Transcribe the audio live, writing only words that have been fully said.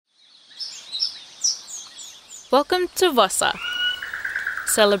Welcome to Vossa,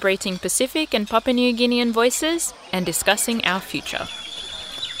 celebrating Pacific and Papua New Guinean voices and discussing our future.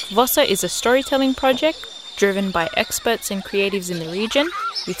 Vossa is a storytelling project driven by experts and creatives in the region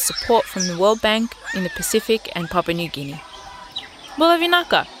with support from the World Bank in the Pacific and Papua New Guinea. Bula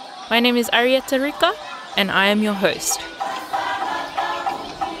Vinaka! My name is Arietta Rika and I am your host.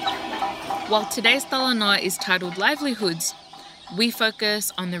 While today's Talanoa is titled Livelihoods, we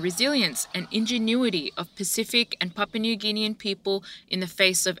focus on the resilience and ingenuity of Pacific and Papua New Guinean people in the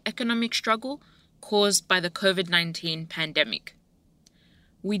face of economic struggle caused by the COVID-19 pandemic.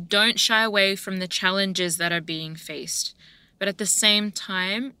 We don't shy away from the challenges that are being faced, but at the same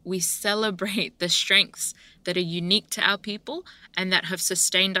time, we celebrate the strengths that are unique to our people and that have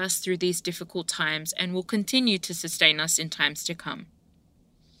sustained us through these difficult times and will continue to sustain us in times to come.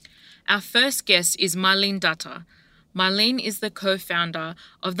 Our first guest is Marlene Datta. Marlene is the co-founder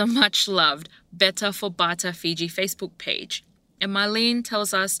of the much-loved Better for Barter Fiji Facebook page. And Marlene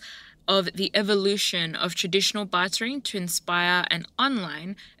tells us of the evolution of traditional bartering to inspire an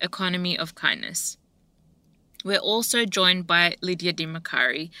online economy of kindness. We're also joined by Lydia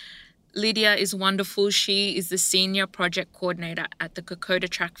Dimakari. Lydia is wonderful. She is the Senior Project Coordinator at the Kokoda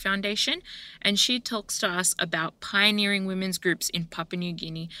Track Foundation, and she talks to us about pioneering women's groups in Papua New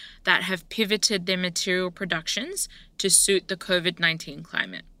Guinea that have pivoted their material productions to suit the COVID-19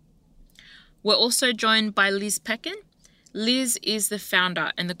 climate. We're also joined by Liz Pekin. Liz is the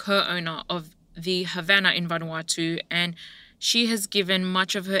founder and the co-owner of the Havana in Vanuatu, and she has given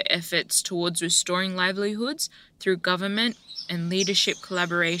much of her efforts towards restoring livelihoods through government and leadership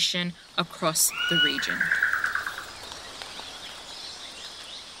collaboration across the region.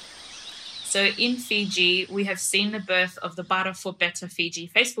 So in Fiji, we have seen the birth of the Barter for Better Fiji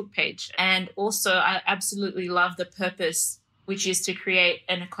Facebook page. And also, I absolutely love the purpose, which is to create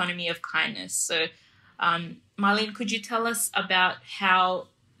an economy of kindness. So, Marlene, could you tell us about how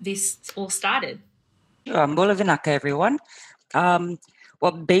this all started? Bula Vinaka, everyone.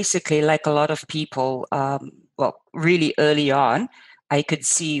 Well, basically, like a lot of people, really early on, I could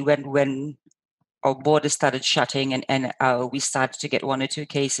see when our borders started shutting and we started to get one or two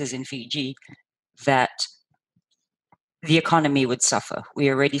cases in Fiji that the economy would suffer. We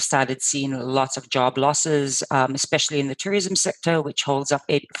already started seeing lots of job losses, especially in the tourism sector, which holds up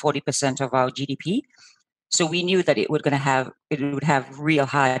 40% of our GDP. So we knew that it would have real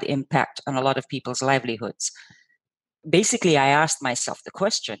hard impact on a lot of people's livelihoods. Basically, I asked myself the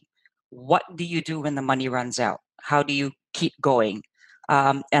question, what do you do when the money runs out? How do you keep going?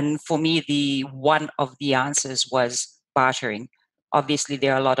 And for me, one of the answers was bartering. Obviously,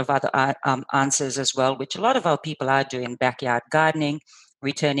 there are a lot of other answers as well, which a lot of our people are doing: backyard gardening,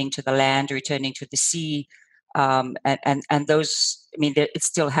 returning to the land, returning to the sea, and those. I mean, it's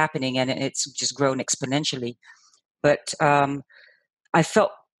still happening, and it's just grown exponentially. But I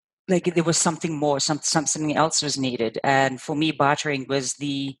felt like there was something more, something else was needed, and for me, bartering was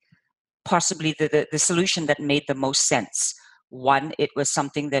possibly the solution that made the most sense. One, it was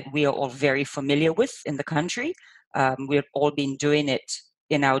something that we are all very familiar with in the country. We've all been doing it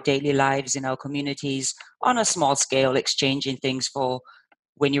in our daily lives, in our communities, on a small scale, exchanging things for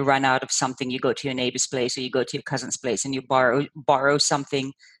when you run out of something, you go to your neighbor's place or you go to your cousin's place and you borrow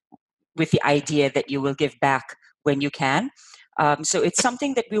something with the idea that you will give back when you can. So it's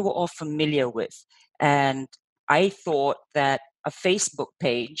something that we were all familiar with. And I thought that a Facebook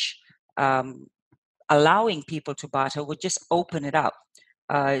page allowing people to barter would just open it up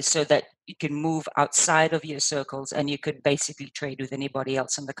so that you can move outside of your circles and you could basically trade with anybody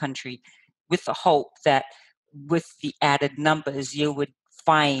else in the country, with the hope that with the added numbers, you would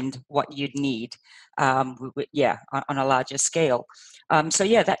find what you'd need, on a larger scale.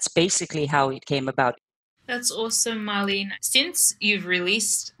 That's basically how it came about. That's awesome, Marlene. Since you've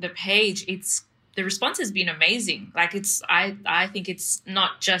released the page, the response has been amazing. Like I think it's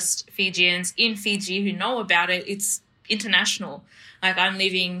not just Fijians in Fiji who know about it, it's international. Like I'm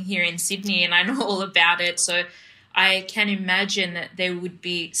living here in Sydney and I know all about it. So I can imagine that there would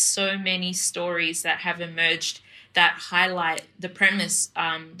be so many stories that have emerged that highlight the premise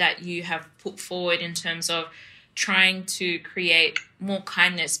that you have put forward in terms of trying to create more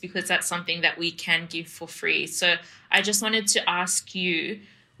kindness, because that's something that we can give for free. So I just wanted to ask you,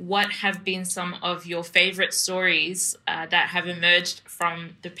 what have been some of your favorite stories that have emerged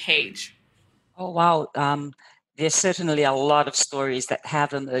from the page? Oh, wow. There's certainly a lot of stories that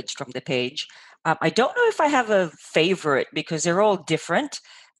have emerged from the page. I don't know if I have a favorite because they're all different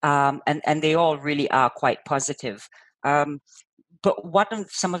and they all really are quite positive. But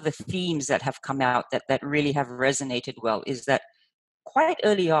some of the themes that have come out that really have resonated well is that quite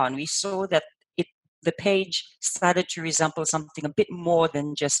early on, we saw that the page started to resemble something a bit more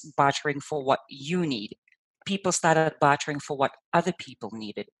than just bartering for what you need. People started bartering for what other people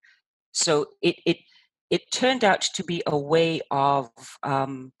needed. So it turned out to be a way of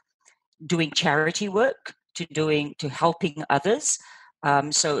doing charity work, to helping others.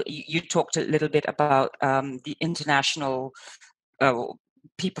 So you talked a little bit about the international uh,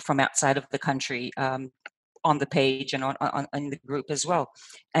 people from outside of the country on the page and on the group as well.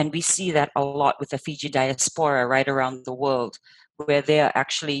 And we see that a lot with the Fiji diaspora right around the world, where they're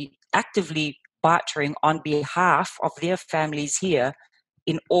actually actively bartering on behalf of their families here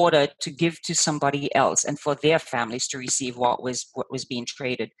in order to give to somebody else and for their families to receive what was being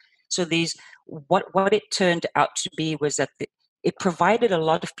traded. So these what it turned out to be was that it provided a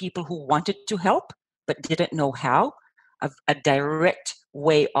lot of people who wanted to help but didn't know how, a direct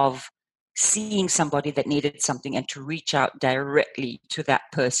way of seeing somebody that needed something and to reach out directly to that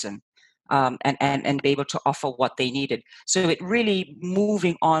person, and be able to offer what they needed. So it really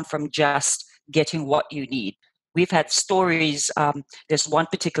moving on from just getting what you need. We've had stories. There's one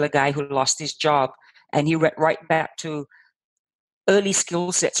particular guy who lost his job, and he went right back to early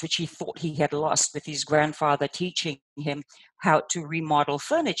skill sets which he thought he had lost with his grandfather teaching him how to remodel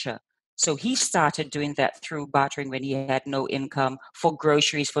furniture. So he started doing that through bartering when he had no income for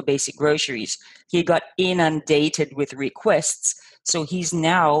groceries, for basic groceries. He got inundated with requests. So he's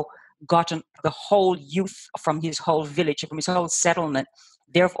now gotten the whole youth from his whole village, from his whole settlement.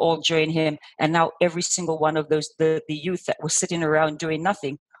 They've all joined him. And now every single one of those, the youth that was sitting around doing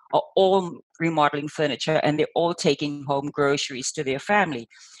nothing, are all remodeling furniture, and they're all taking home groceries to their family.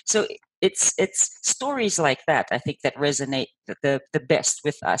 So it's stories like that, I think, that resonate the best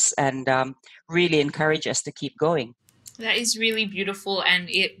with us, and really encourage us to keep going. That is really beautiful, and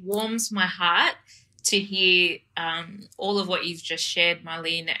it warms my heart to hear all of what you've just shared,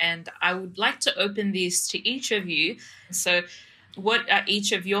 Marlene. And I would like to open this to each of you. So what are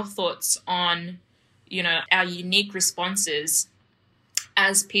each of your thoughts on, our unique responses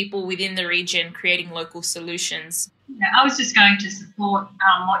as people within the region creating local solutions? Yeah, I was just going to support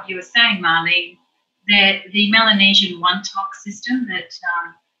what you were saying, Marlene. The Melanesian one talk system that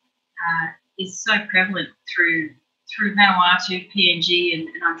is so prevalent through Vanuatu, PNG, and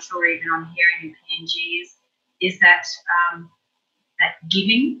I'm sure even I'm hearing in PNG is that that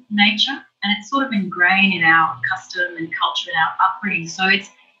giving nature, and it's sort of ingrained in our custom and culture and our upbringing. So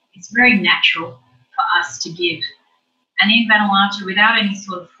it's very natural for us to give. And in Vanuatu, without any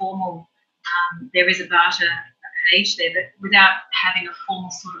sort of formal, there is a barter page there, but without having a formal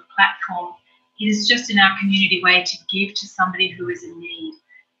sort of platform, it is just in our community way to give to somebody who is in need.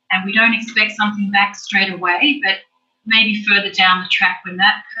 And we don't expect something back straight away, but maybe further down the track when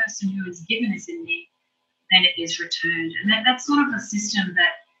that person who is given is in need, then it is returned. And that's sort of a system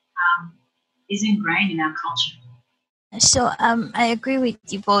that is ingrained in our culture. So I agree with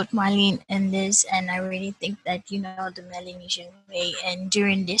you both, Marlene, in this, and I really think that the Melanesian way, and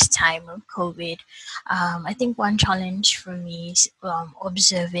during this time of COVID, I think one challenge for me is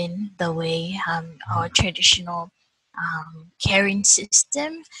observing the way our traditional caring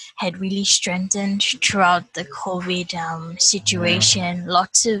system had really strengthened throughout the COVID situation.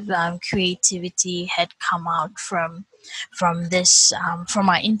 Lots of creativity had come out from this from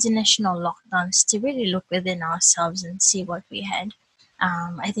our international lockdowns to really look within ourselves and see what we had.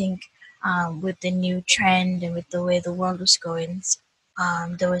 I think with the new trend and with the way the world was going,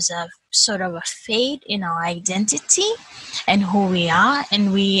 there was a sort of a fade in our identity and who we are,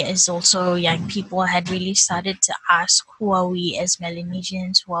 and we as also young people had really started to ask, who are we as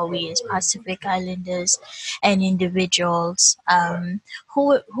Melanesians, who are we as Pacific Islanders and individuals,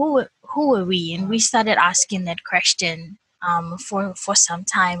 who are we? And we started asking that question for some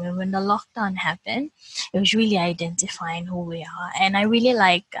time. And when the lockdown happened, it was really identifying who we are. And I really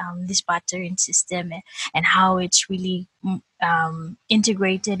like this bartering system and how it's really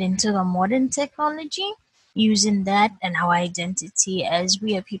integrated into the modern technology, using that and our identity as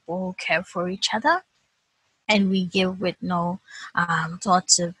we are people who care for each other, and we give with no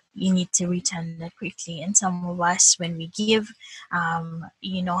thoughts of you need to return that quickly. And some of us, when we give,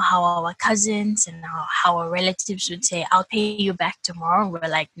 how our cousins and how our relatives would say, I'll pay you back tomorrow. We're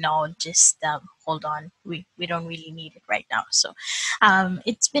like, no, just hold on. We don't really need it right now. So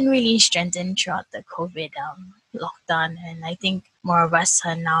it's been really strengthened throughout the COVID lockdown. And I think more of us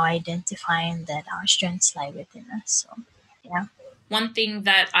are now identifying that our strengths lie within us. So, yeah. One thing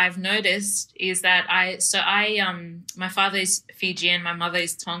that I've noticed is that my father is Fijian, my mother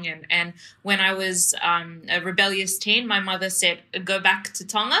is Tongan, and when I was a rebellious teen, my mother said, "Go back to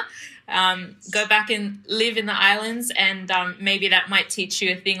Tonga," go back and live in the islands, and maybe that might teach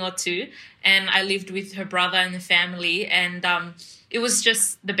you a thing or two. And I lived with her brother and the family, and it was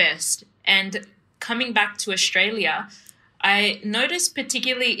just the best. And coming back to Australia, I noticed,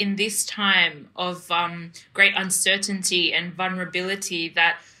 particularly in this time of great uncertainty and vulnerability,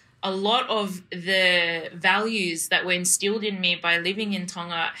 that a lot of the values that were instilled in me by living in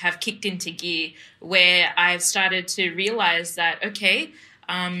Tonga have kicked into gear, where I've started to realize that, okay,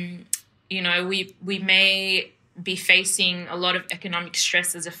 we may be facing a lot of economic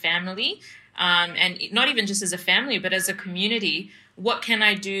stress as a family, and not even just as a family, but as a community. What can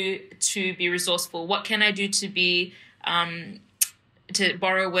I do to be resourceful? What can I do to be, to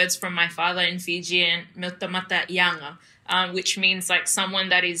borrow words from my father in Fijian, Miltamata Yanga, which means like someone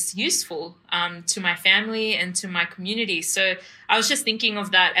that is useful to my family and to my community. So I was just thinking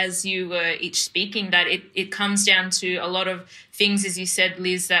of that as you were each speaking, that it comes down to a lot of things, as you said,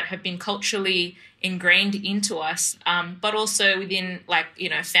 Liz, that have been culturally ingrained into us, but also within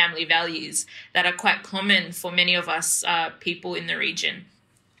family values that are quite common for many of us people in the region.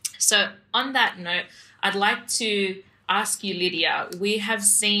 So on that note, I'd like to ask you, Lydia, we have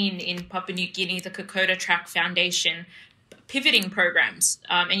seen in Papua New Guinea the Kokoda Track Foundation pivoting programs,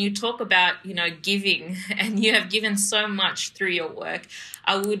 and you talk about, giving, and you have given so much through your work.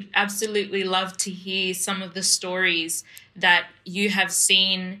 I would absolutely love to hear some of the stories that you have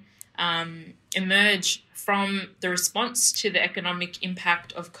seen emerge from the response to the economic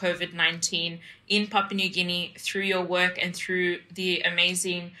impact of COVID-19 in Papua New Guinea through your work and through the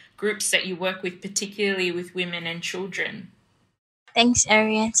amazing groups that you work with, particularly with women and children. Thanks,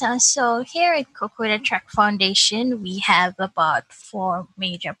 Arietta. So here at Kokoda Track Foundation, we have about 4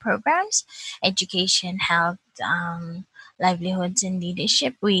 major programs: education, health, livelihoods, and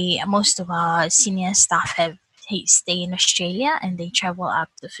leadership. Most of our senior staff stay in Australia, and they travel up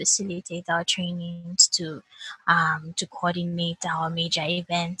to facilitate our trainings, to coordinate our major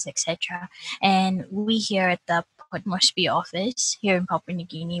events, etc. And we here at the Port Moresby office here in Papua New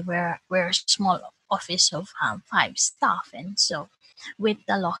Guinea, we're a small office of 5 staff, and so with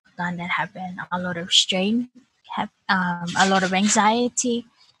the lockdown that happened, a lot of strain, a lot of anxiety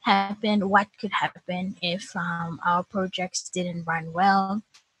happened. What could happen if our projects didn't run well,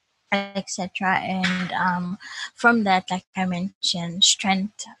 etc. And from that, like I mentioned,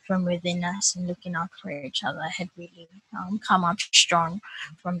 strength from within us and looking out for each other had really come up strong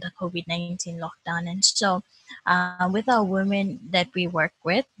from the COVID-19 lockdown. And so with our women that we work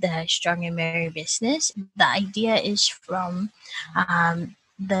with, the Strong and Merry business, the idea is from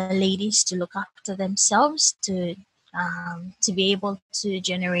the ladies to look after themselves, to be able to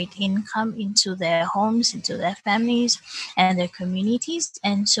generate income into their homes, into their families and their communities.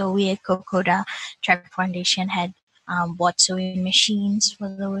 And so we at Kokoda Track Foundation had bought sewing machines for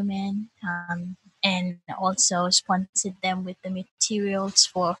the women, and also sponsored them with the materials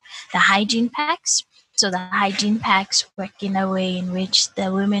for the hygiene packs. So the hygiene packs work in a way in which the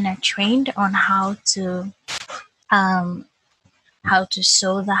women are trained on how to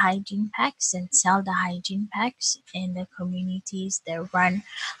sew the hygiene packs and sell the hygiene packs in the communities that run.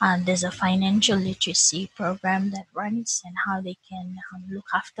 There's a financial literacy program that runs, and how they can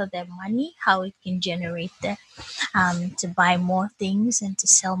look after their money, how it can generate to buy more things and to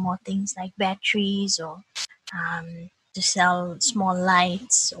sell more things like batteries, or to sell small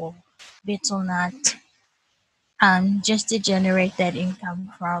lights or betel nut, just to generate that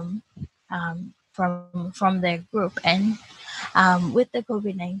income from their group. And with the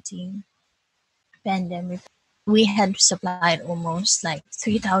COVID-19 pandemic, we had supplied almost like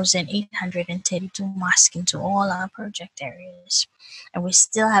 3,832 masks into all our project areas. And we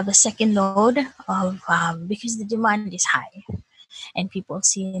still have a second load of, because the demand is high and people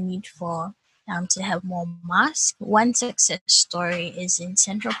see a need for to have more masks. One success story is in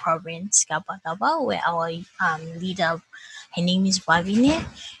Central Province, Gaba, where our leader, her name is Bavine.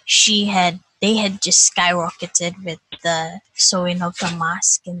 They had just skyrocketed with the sewing of the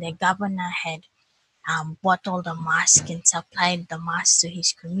mask, and the governor had bought all the masks and supplied the masks to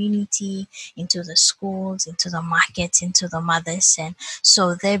his community, into the schools, into the markets, into the mothers. And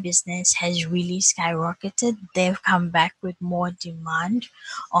so their business has really skyrocketed. They've come back with more demand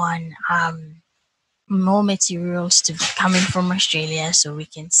on more materials to be coming from Australia, so we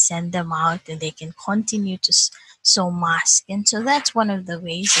can send them out and they can continue to sew masks. And so that's one of the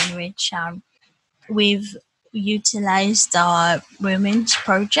ways in which we've utilized our women's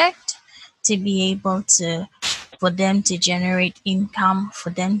project to be able to, for them to generate income,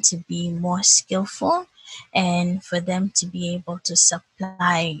 for them to be more skillful, and for them to be able to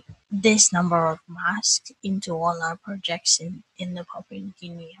supply this number of masks into all our projects in the Papua New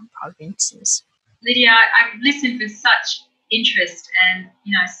Guinea provinces. Lydia, I've listened with such interest and,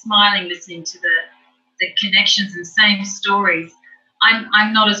 smiling listening to the connections and same stories.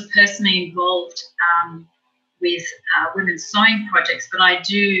 I'm not as personally involved with women's sewing projects, but I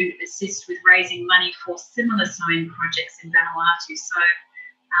do assist with raising money for similar sewing projects in Vanuatu. So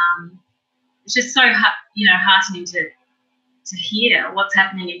it's just so heartening to hear what's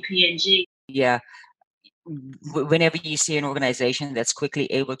happening in PNG. Yeah. Whenever you see an organization that's quickly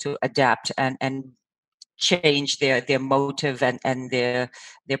able to adapt and change their motive and their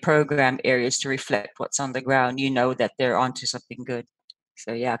program areas to reflect what's on the ground, you know that they're onto something good.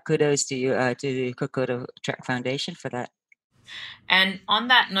 So yeah, kudos to you, to the Kokoda Track Foundation for that. And on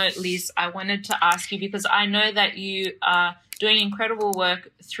that note, Liz, I wanted to ask you, because I know that you are doing incredible work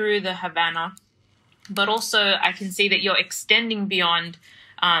through the Havana, but also I can see that you're extending beyond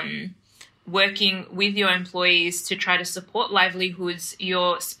working with your employees to try to support livelihoods.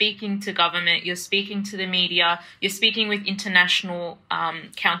 You're speaking to government, you're speaking to the media, you're speaking with international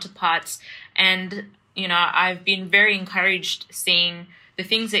counterparts. And, I've been very encouraged seeing the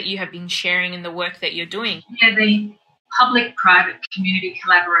things that you have been sharing in the work that you're doing. Yeah, the public-private community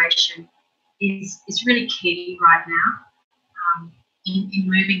collaboration is really key right now in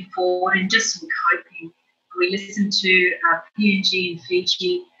moving forward and just in coping. We listen to PNG and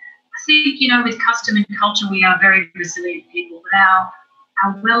Fiji. I think, with custom and culture, we are very resilient people, but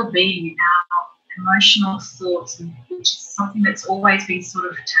our well-being, our emotional thoughts, which is something that's always been sort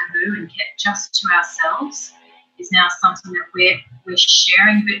of taboo and kept just to ourselves, is now something that we're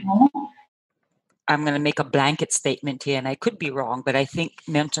sharing a bit more. I'm going to make a blanket statement here, and I could be wrong, but I think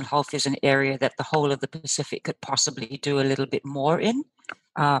mental health is an area that the whole of the Pacific could possibly do a little bit more in.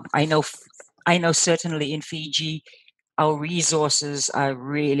 I know certainly in Fiji, our resources are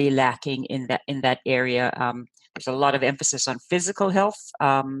really lacking in that area. There's a lot of emphasis on physical health,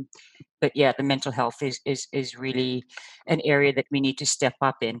 but yeah, the mental health is really an area that we need to step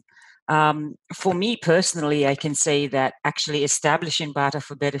up in. For me personally, I can say that actually establishing Bata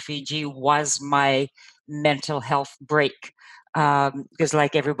for Better Fiji was my mental health break. Because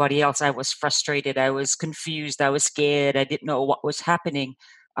like everybody else, I was frustrated, I was confused, I was scared, I didn't know what was happening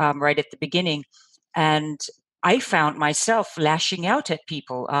right at the beginning. And I found myself lashing out at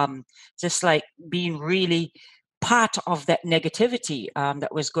people, just like being really part of that negativity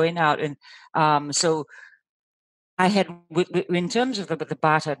that was going out. And so I had, in terms of the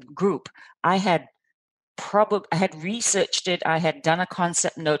Bata group, I had researched it. I had done a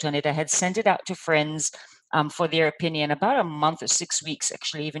concept note on it. I had sent it out to friends for their opinion about a month or 6 weeks,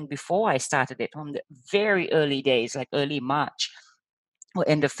 actually, even before I started it, from the very early days, like early March or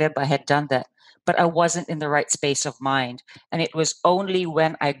end of Feb, I had done that. But I wasn't in the right space of mind. And it was only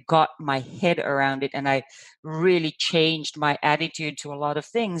when I got my head around it and I really changed my attitude to a lot of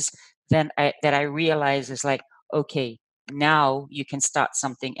things, that I realized is like, okay, now you can start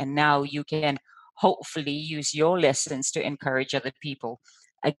something, and now you can hopefully use your lessons to encourage other people.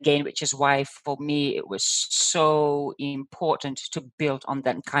 Again, which is why for me it was so important to build on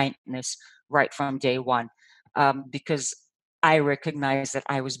that kindness right from day one, because I recognized that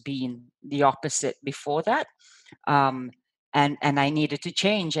I was being the opposite before that, and I needed to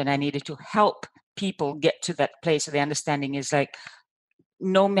change, and I needed to help people get to that place. So the understanding is like,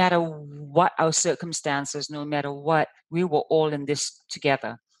 no matter what our circumstances, no matter what, we were all in this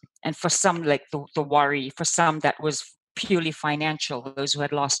together. And for some, like the worry, for some that was purely financial, those who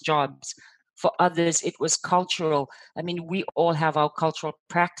had lost jobs. For others, it was cultural. I mean, we all have our cultural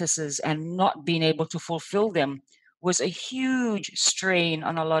practices, and not being able to fulfill them was a huge strain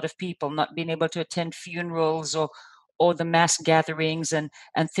on a lot of people, not being able to attend funerals or the mass gatherings and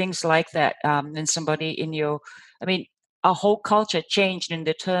things like that. And somebody in your, I mean, our whole culture changed in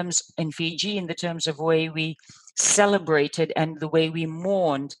Fiji, in the terms of way we celebrated and the way we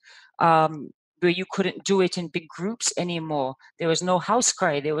mourned, where you couldn't do it in big groups anymore. There was no house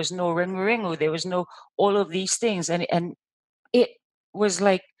cry, there was no ringu, there was no all of these things, and it was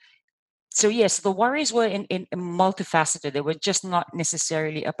like, so yes, the worries were in multifaceted. They were just not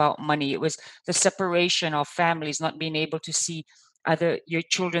necessarily about money. It was the separation of families, not being able to see either your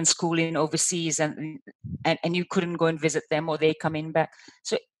children schooling overseas and you couldn't go and visit them, or they coming back.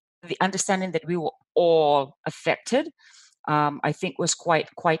 So the understanding that we were all affected, I think was quite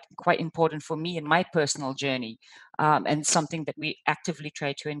important for me in my personal journey, and something that we actively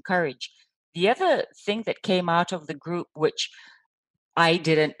try to encourage. The other thing that came out of the group, which I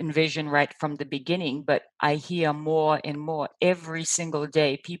didn't envision right from the beginning, but I hear more and more every single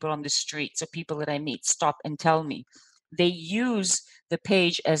day, people on the streets or people that I meet stop and tell me they use the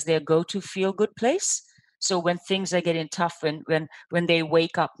page as their go-to feel-good place. So when things are getting tough, when they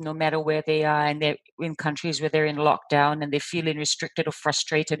wake up, no matter where they are, and they're in countries where they're in lockdown and they're feeling restricted or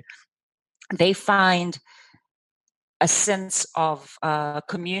frustrated, they find a sense of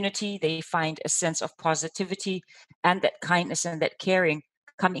community. They find a sense of positivity and that kindness and that caring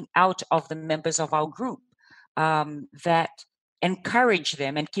coming out of the members of our group, that encourage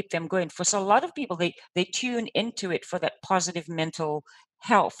them and keep them going. For so a lot of people, they tune into it for that positive mental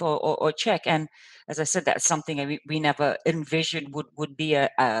health or check. And as I said, that's something we never envisioned would be a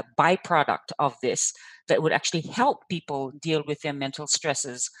byproduct of this, that would actually help people deal with their mental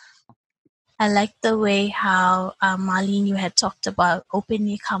stresses. I like the way how Marlene, you had talked about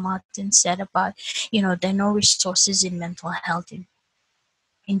openly come out and said about, there are no resources in mental health in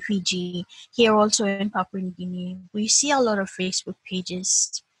Fiji. Here also in Papua New Guinea, we see a lot of Facebook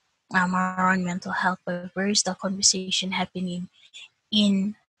pages around mental health, but where is the conversation happening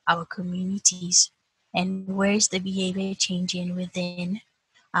in our communities? And where is the behavior changing within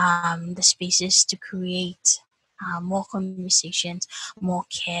the spaces to create more conversations, more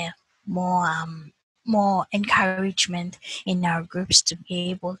care, more encouragement in our groups to be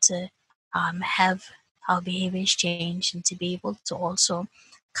able to have our behaviors change and to be able to also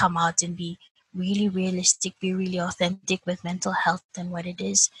come out and be really realistic, be really authentic with mental health and what it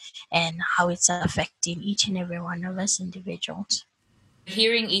is and how it's affecting each and every one of us individuals.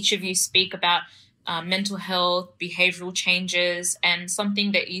 Hearing each of you speak about mental health, behavioral changes, and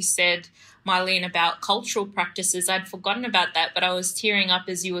something that you said, Marlene, about cultural practices. I'd forgotten about that, but I was tearing up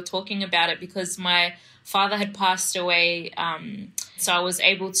as you were talking about it because my father had passed away. So I was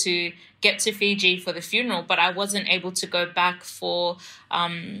able to get to Fiji for the funeral, but I wasn't able to go back for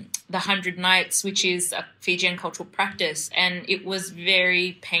the 100 Nights, which is a Fijian cultural practice. And it was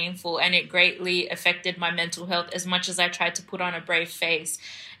very painful and it greatly affected my mental health as much as I tried to put on a brave face.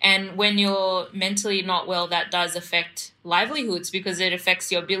 And when you're mentally not well, that does affect livelihoods because it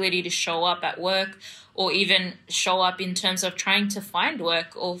affects your ability to show up at work or even show up in terms of trying to find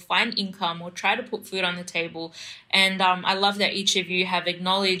work or find income or try to put food on the table. And I love that each of you have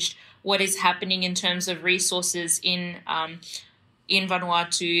acknowledged what is happening in terms of resources in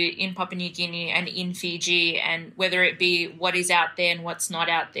Vanuatu, in Papua New Guinea and in Fiji, and whether it be what is out there and what's not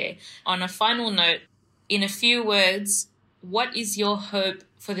out there. On a final note, in a few words, what is your hope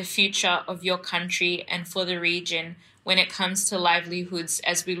for the future of your country and for the region when it comes to livelihoods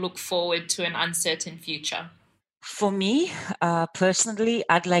as we look forward to an uncertain future? For me, personally,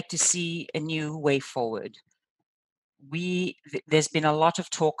 I'd like to see a new way forward. There's been a lot of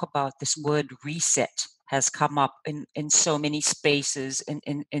talk about this word reset has come up in so many spaces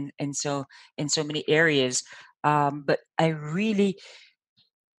in so many areas. But I really,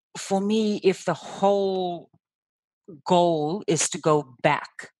 for me, if the whole goal is to go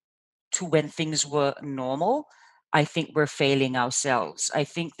back to when things were normal, I think we're failing ourselves. I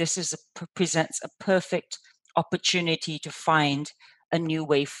think this presents a perfect opportunity to find a new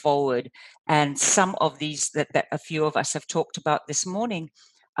way forward. And some of these that a few of us have talked about this morning,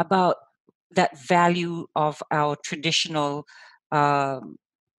 about that value of our traditional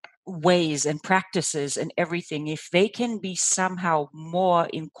ways and practices and everything, if they can be somehow more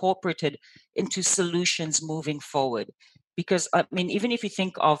incorporated into solutions moving forward. Because I mean, even if you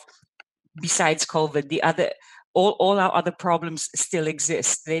think of, besides COVID, the other all our other problems still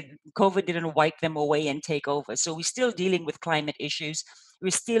exist. COVID didn't wipe them away and take over. So we're still dealing with climate issues.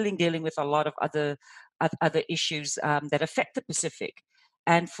 We're still dealing with a lot of other issues that affect the Pacific.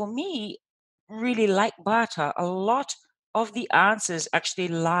 And for me, really like Bata, a lot of the answers actually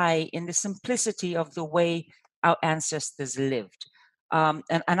lie in the simplicity of the way our ancestors lived. And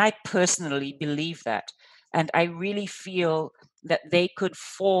I personally believe that. And I really feel that they could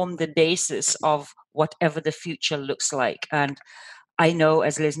form the basis of whatever the future looks like. And I know,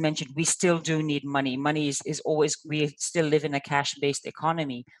 as Liz mentioned, we still do need money. Money is always, we still live in a cash-based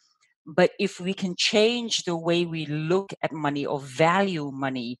economy. But if we can change the way we look at money or value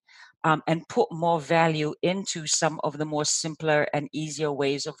money, and put more value into some of the more simpler and easier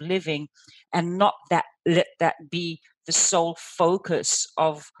ways of living, and not let that be the sole focus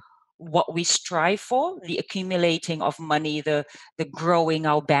of what we strive for, the accumulating of money, the growing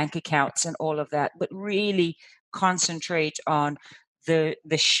our bank accounts and all of that, but really concentrate on the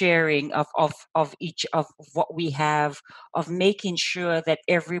sharing of each of what we have, of making sure that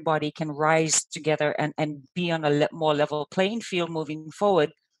everybody can rise together and be on a more level playing field moving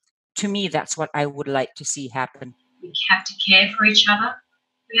forward. To me, that's what I would like to see happen. We have to care for each other.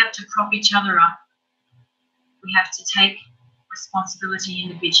 We have to prop each other up. We have to take responsibility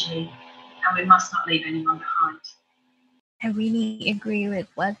individually, and we must not leave anyone behind. I really agree with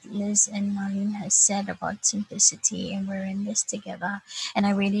what Liz and Marlene has said about simplicity, and we're in this together. And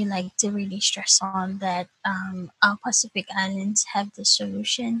I really like to really stress on that our Pacific Islands have the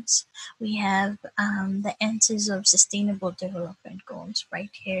solutions. We have the answers of sustainable development goals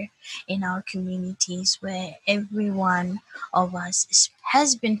right here in our communities, where every one of us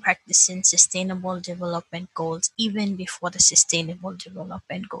has been practicing sustainable development goals even before the sustainable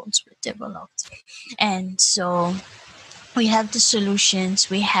development goals were developed. And so we have the solutions,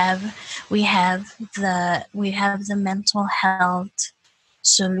 we have the mental health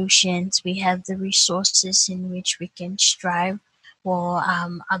solutions, we have the resources in which we can strive for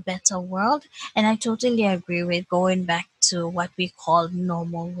a better world. And I totally agree with going back to what we called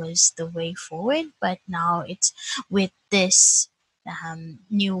normal was the way forward, but now it's with this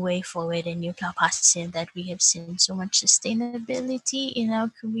new way forward and new capacity that we have seen so much sustainability in our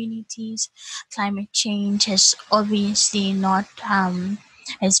communities. Climate change has obviously not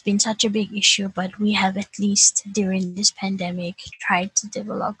has been such a big issue, but we have, at least during this pandemic, tried to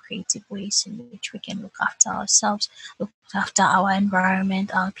develop creative ways in which we can look after ourselves, look after our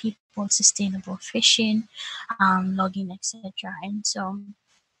environment, our people, sustainable fishing, logging, etc. And so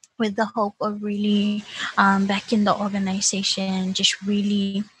with the hope of really backing the organization, just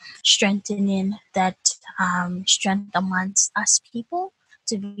really strengthening that strength amongst us people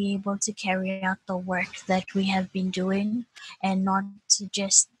to be able to carry out the work that we have been doing, and not to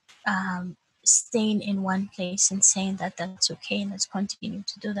just staying in one place and saying that that's okay and let's continue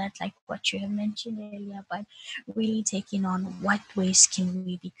to do that, like what you have mentioned earlier, but really taking on what ways can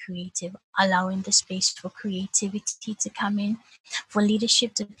we be creative, allowing the space for creativity to come in, for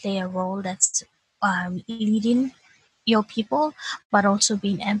leadership to play a role that's leading your people, but also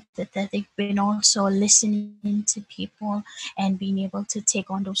being empathetic, being also listening to people, and being able to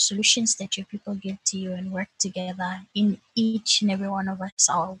take on those solutions that your people give to you and work together in each and every one of us,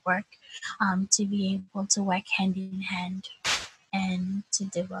 our work, to be able to work hand in hand and to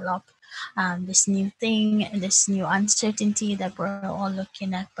develop this new thing and this new uncertainty that we're all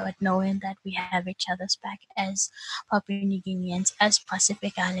looking at, but knowing that we have each other's back as Papua New Guineans, as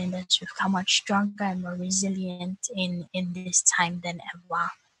Pacific Islanders. We've come out stronger and more resilient in this time than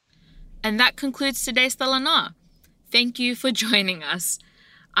ever. And that concludes today's Talanoa. Thank you for joining us.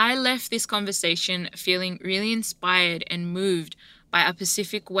 I left this conversation feeling really inspired and moved by a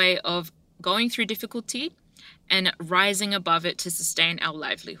Pacific way of going through difficulty and rising above it to sustain our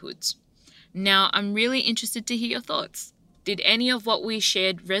livelihoods. Now, I'm really interested to hear your thoughts. Did any of what we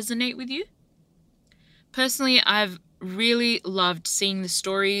shared resonate with you? Personally, I've really loved seeing the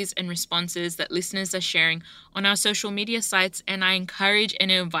stories and responses that listeners are sharing on our social media sites, and I encourage and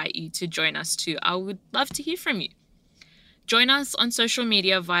invite you to join us too. I would love to hear from you. Join us on social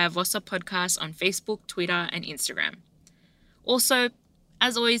media via Vossa Podcast on Facebook, Twitter, and Instagram. Also,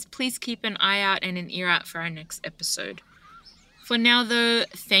 as always, please keep an eye out and an ear out for our next episode. For now, though,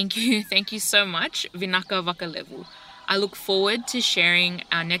 thank you so much, Vinaka Vakalevu. I look forward to sharing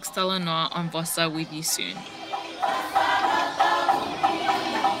our next Talanoa on Vossa with you soon.